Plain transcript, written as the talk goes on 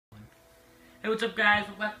Hey, what's up guys?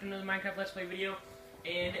 Welcome back to another Minecraft Let's Play video.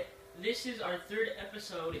 And this is our third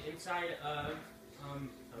episode inside of,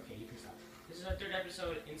 okay, you can stop. This is our third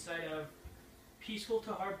episode inside of Peaceful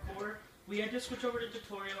to Hardcore. We had to switch over to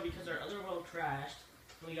tutorial because our other world crashed.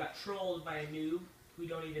 And we got trolled by a noob who we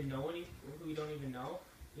don't even know.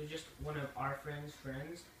 It was just one of our friends'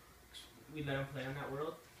 friends. We let him play on that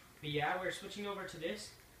world. But yeah, we're switching over to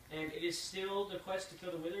this. And it is still the quest to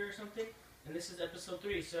kill the Wither or something. And this is episode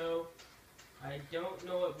 3, so I don't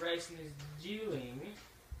know what Bryson is doing.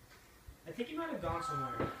 I think he might have gone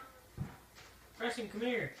somewhere. Bryson, come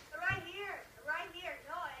here. Right here. Right here.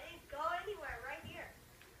 No, I didn't go anywhere. Right here.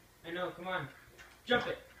 I know, come on. Jump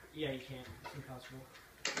it. Yeah, you can't. It's impossible.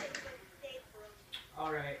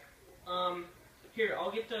 Alright. Here,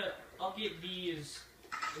 I'll get these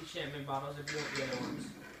enchantment bottles if you want the other ones.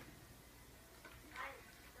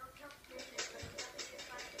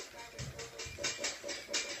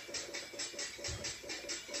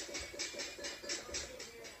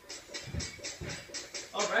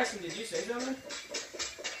 Oh, Bryson, did you say something?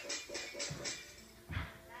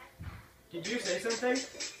 Did you say something?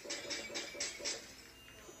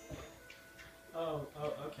 Oh,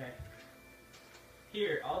 okay.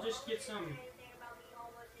 Here, I'll just get some.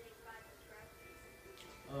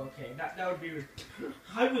 Okay, that would be rude.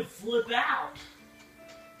 I would flip out.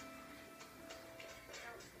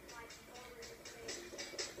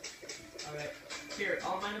 Alright, here,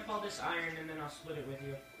 I'll mine up all this iron and then I'll split it with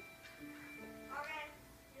you.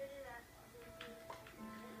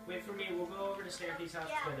 Wait for me, we'll go over to Stampy's house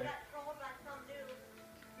together.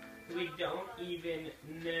 We don't even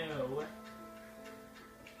know.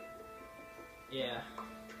 Yeah.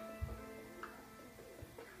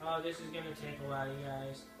 Oh, this is gonna take a while, you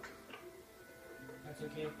guys. That's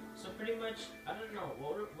okay. So pretty much, I don't know,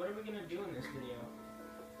 what are we gonna do in this video?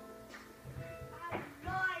 I have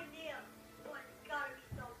no idea. But it's gotta be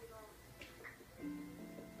something else.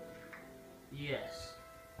 Yes.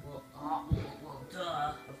 Well,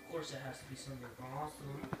 duh. Of course it has to be something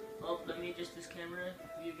awesome. Oh, let me adjust this camera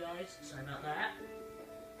for you guys. Sorry about that.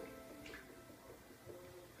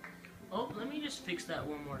 Oh, let me just fix that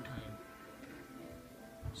one more time.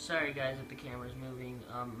 Sorry guys if the camera's moving.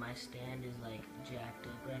 My stand is like jacked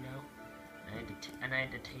up right now. And I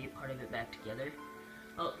had to tape part of it back together.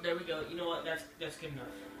 Oh, there we go. You know what? That's good enough.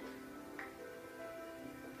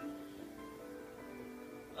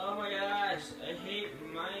 Oh my gosh, I hate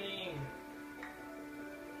mining.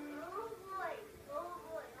 Oh boy. Oh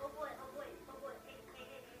boy. Oh boy. Oh boy. Oh boy. Hey.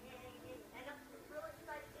 And I'm really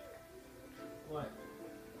excited to do it. What?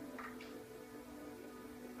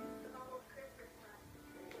 It's almost Christmas time.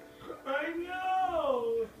 I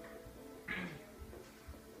know!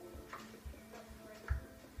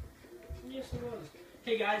 Yes, it was.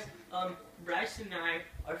 Hey guys, Bryson and I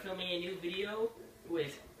are filming a new video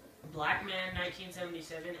with Blackman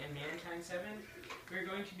 1977 and Mantine 7. We're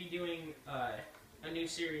going to be doing a new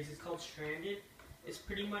series. It's called Stranded. It's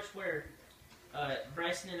pretty much where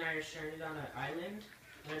Bryson and I are stranded on an island.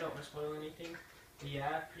 And I don't want to spoil anything. But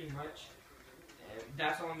yeah, pretty much.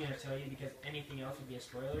 That's all I'm going to tell you because anything else would be a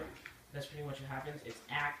spoiler. That's pretty much what happens. It's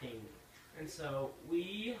acting. And so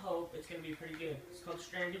we hope it's going to be pretty good. It's called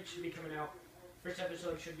Stranded. Should be coming out. First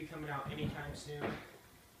episode should be coming out anytime soon.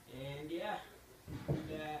 And yeah.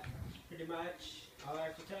 That's pretty much all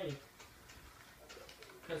I have to tell you.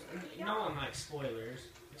 Because no one likes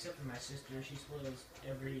spoilers, except for my sister. She spoils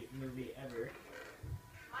every movie ever.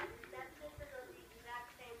 My stepsister does the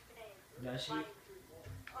exact same thing. Does she? Like,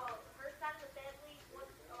 her side of the family was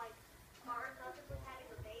like, our cousin was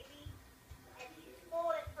having a baby, and she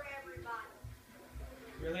spoiled it for everybody.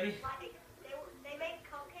 Really? Like, they made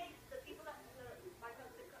cupcakes. The people that my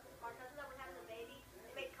cousin that was having the baby,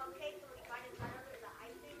 they made cupcakes, and when we got inside of it, the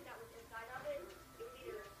icing that was inside of it, it was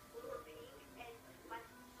either blue or pink. And my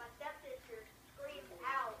stepsister screamed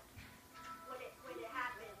out when it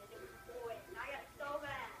happened, and it was a boy. And I got so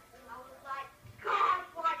mad. I was like, God,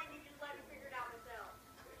 why didn't you just let me figure it out myself?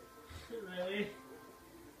 Really?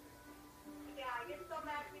 Yeah, I get so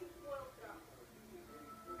mad when you spoil stuff.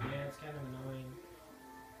 Yeah, it's kind of annoying.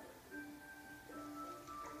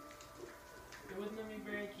 It wouldn't let me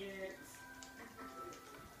break it.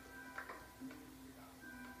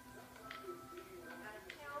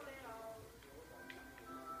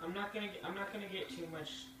 I'm not gonna get too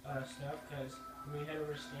much stuff because when we head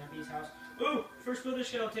over to Stampy's house. Ooh, first wither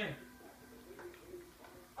skeleton.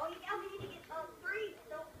 Oh, yeah, we need to get 3.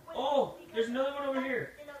 So, Oh, there's another one over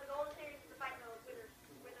here. You know, the golden series is to fight the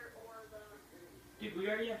wither or the. Dude, we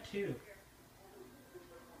already have 2.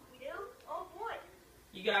 We do? Oh boy.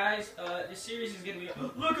 You guys, this series is gonna be.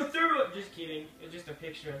 Look, a third one! Just kidding. It's just a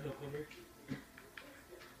picture of the wither.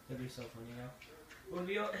 That'd be so funny though. When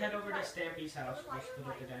we head over to Stampy's house, we'll split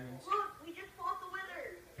up the diamonds. Look, we just fought the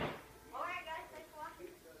wither. Alright guys, thanks for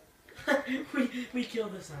watching. we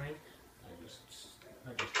killed the sign. I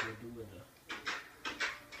just killed the wither.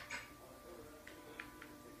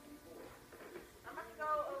 I'm about to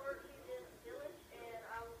go over to this village and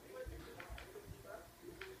I will split the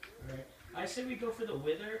Alright. I say we go for the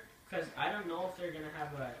wither, because I don't know if they're gonna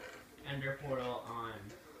have a ender portal on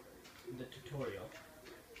the tutorial.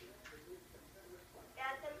 Yeah,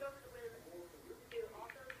 I said we go for the wither. Dude,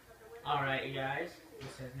 also, the wither. Alright, guys.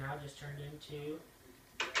 This has now just turned into...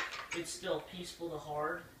 It's still peaceful to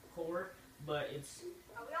hardcore, but it's...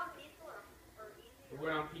 Are we on peaceful or easy?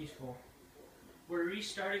 We're on peaceful. We're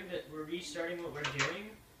restarting what we're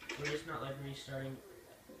doing. We're just not like restarting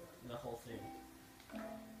the whole thing.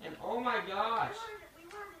 And oh my gosh! We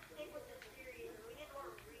wanted to stick with the series, and we didn't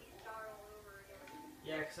want to restart all over again.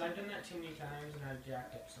 Yeah, because I've done that too many times and I've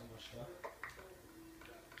jacked up so much stuff.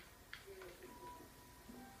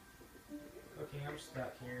 Okay, I'm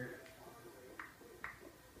stuck here.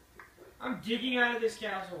 I'm digging out of this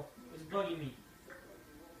castle. It's bugging me.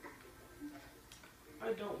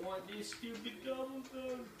 I don't want this stupid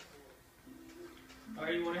cobblestone.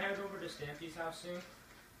 Alright, you want to head over to Stampy's house soon?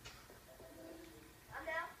 I'm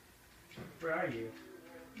down. Where are you?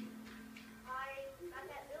 I'm at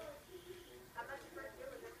that village. I'm at the first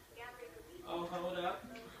village. I'm gathering the wheat. Oh, hold up.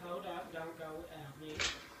 Hold up. Don't go without me.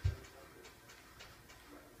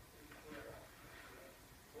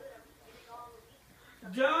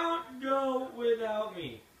 Don't go without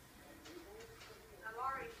me. I'm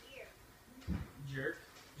already here. Jerk.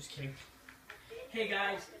 Just kidding. Hey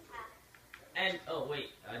guys. And, oh wait,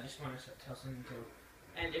 I just want to tell something too.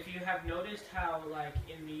 And if you have noticed how, like,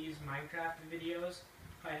 in these Minecraft videos,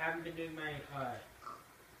 I haven't been doing my,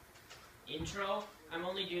 intro, I'm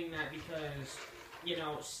only doing that because, you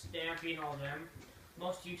know, Stampy and all them,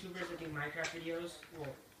 most YouTubers that do Minecraft videos,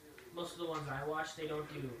 well, most of the ones I watch, they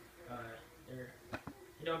don't do,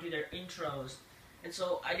 their intros. And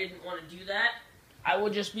so I didn't want to do that. I will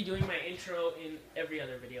just be doing my intro in every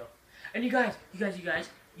other video. And you guys,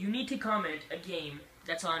 you need to comment a game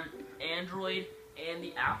that's on Android and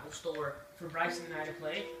the Apple Store for Bryson and I to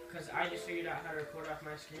play, because I just figured out how to record off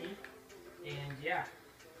my screen. And yeah.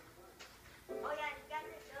 Oh yeah, you guys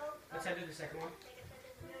know. Let's head to the second one. Like I said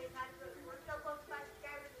this a million times, but we're so close to 5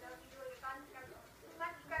 subscribers. You know, if you do a 5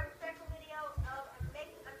 subscriber special video,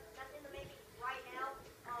 that's in the making right now.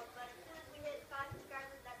 But as soon as we hit 5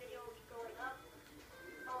 subscribers, that video will be going up.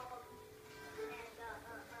 Oh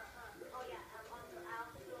yeah, I also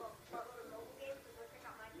do a buttload of mobile games, so go check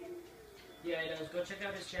out my channel. Yeah, it does. Go check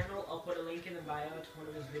out his channel. I'll put a link in the bio to one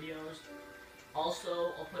of his videos.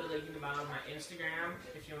 Also, I'll put a link in the bio of my Instagram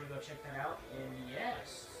if you want to go check that out. And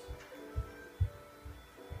yes.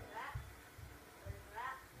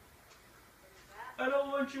 I don't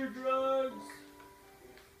want your drugs.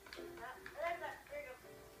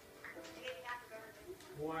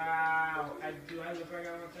 Wow. Do I look like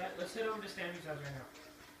I want that? Let's head over to Stampy's house right now.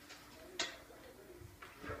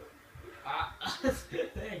 Ah,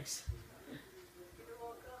 thanks.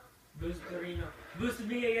 Boosterino. Boost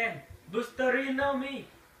me again. Boosterino me.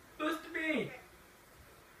 Boost me.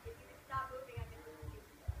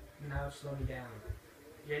 Now slow me down.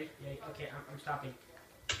 Ready? Yeah, okay, I'm stopping.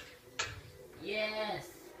 Yes.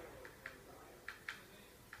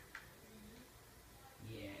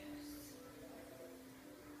 Yes.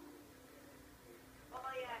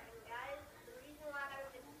 Oh yeah, and guys, the reason why I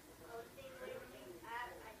was posting lately, I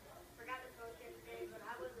forgot to post yesterday, but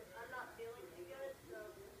I'm not feeling too good,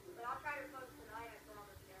 but I'll try to post tonight, I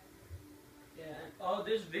promise you. Yeah. Oh,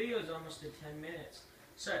 this video is almost at 10 minutes.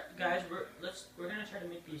 So, guys, we're gonna try to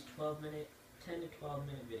make these 10 to 12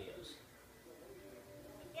 minute videos.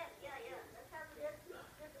 Yeah.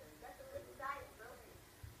 That's a good size, bro.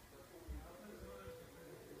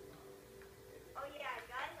 Oh yeah,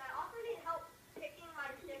 guys, I also need help picking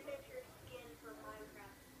my signature skin for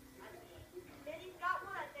Minecraft. Mitty's got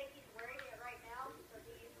one. I think he's wearing it right now, so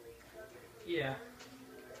he usually does it. Yeah.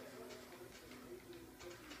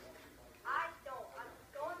 I don't. I'm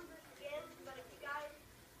going for skins, but if you guys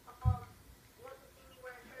want to see me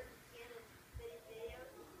wear a certain skin in Mitty's videos,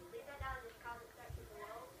 leave that down in the comment section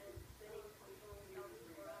below, and Mitty will tell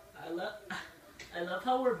me where I love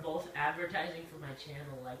how we're both advertising for my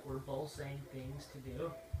channel, like we're both saying things to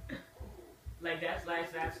do. Like that's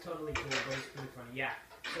totally cool, but it's pretty funny. Yeah.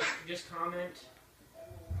 So just comment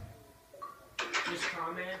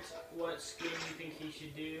what skin you think he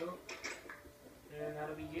should do, and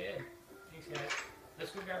that'll be good. Thanks guys.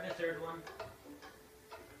 Let's go grab the third one.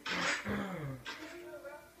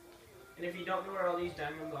 And if you don't know where all these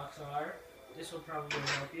diamond blocks are, this will probably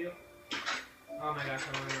help you. Oh my gosh,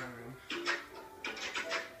 I'm in the wrong room.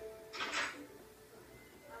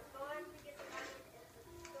 I'm going to get the diamond in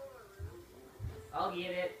the storeroom. I'll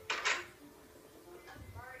get it.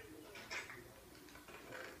 I'm already here.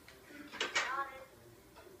 Got it.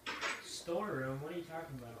 Storeroom? What are you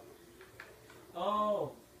talking about?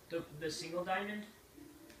 Oh, the single diamond?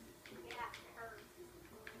 Yeah, her.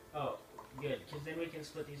 Oh, good, because then we can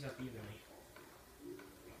split these up evenly.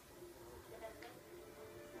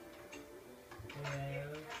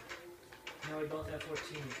 Now we both have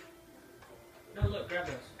 14. No, look, grab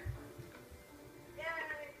those. Yay!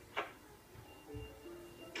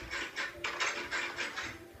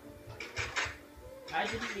 I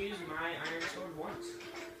didn't use my iron sword once.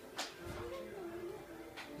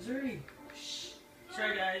 Zuri! Shh.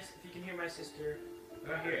 Sorry guys, if you can hear my sister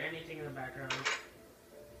or hear anything in the background.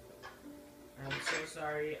 I'm so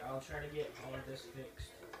sorry. I'll try to get all of this fixed.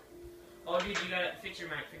 Oh dude, you gotta fix your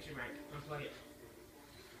mic, unplug it.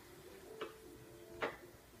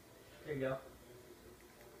 There you go.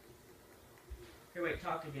 Here, wait,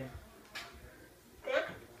 talk again.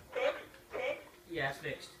 Fix? Yeah, it's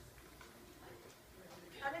fixed.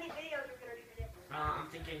 How many videos are we gonna do today? I'm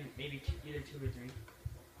thinking maybe either 2 or 3.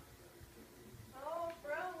 Oh,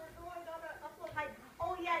 bro, we're going on an upload hype.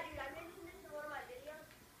 Oh, yeah, dude, I mentioned this in one of my videos.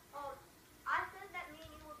 I said that me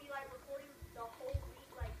and you would be, like, recording the whole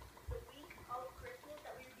week, like, the week of Christmas,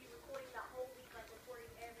 that we would be recording that whole week, like,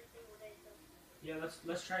 recording every single day. So. Yeah,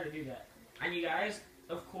 let's try to do that. And you guys,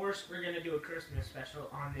 of course, we're gonna do a Christmas special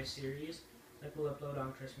on this series. Like, we'll upload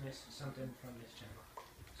on Christmas something from this channel,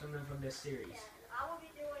 something from this series. Yeah, and I will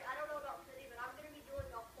be doing, I don't know about City, but I'm going to be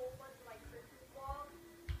doing a whole bunch of, like, Christmas vlogs,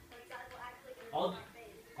 so you guys will actually get to see my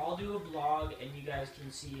face. I'll do a vlog, and you guys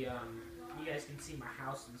can see my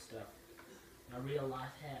house and stuff, my real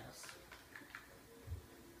life house.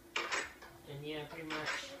 And yeah, pretty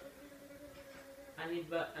much. I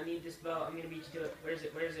need this bow. I'm gonna beat you to it. Where is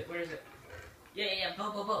it? Yeah,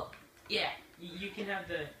 bow. Yeah, you can have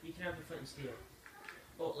the flint and steel.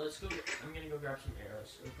 Oh, let's go. I'm gonna go grab some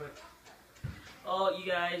arrows real quick. Oh, you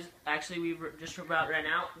guys, actually, we were just about right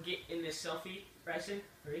now. Get in this selfie, Bryson.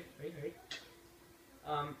 Hurry.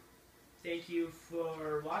 Thank you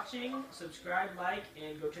for watching. Subscribe, like,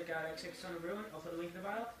 and go check out XX on the Ruin. I'll put a link in the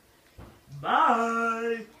bio.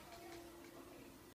 Bye.